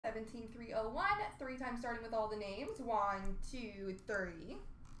17301, 3 times starting with all the names. 1, 2, 3.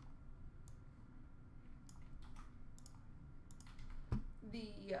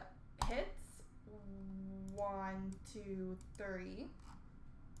 The hits, 1, 2, 3.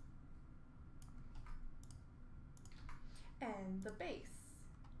 And the base,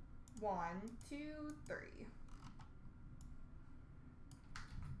 1, 2, 3.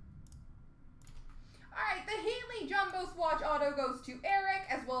 Alright, the Heatley Jumbo Swatch Auto goes to Eric,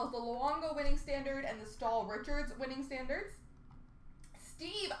 as well as the Luongo winning standard and the Stahl Richards winning standards.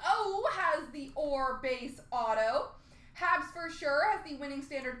 Steve O has the Orr base auto. Habs for sure has the winning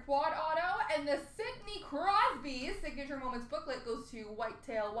standard quad auto. And the Sidney Crosby Signature Moments booklet goes to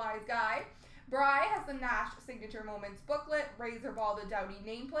Whitetail Wise Guy. Bry has the Nash Signature Moments booklet. Razor Ball the Doughty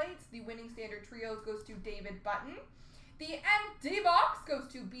nameplates. The winning standard trios goes to David Button. The empty box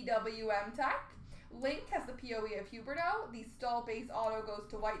goes to BWM Tech. Link has the POE of Huberto. The Stahl base auto goes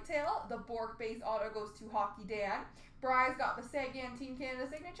to Whitetail. The Bork base auto goes to Hockey Dan. Bry's got the Sagan Team Canada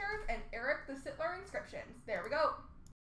signatures. And Eric the Sittler inscriptions. There we go.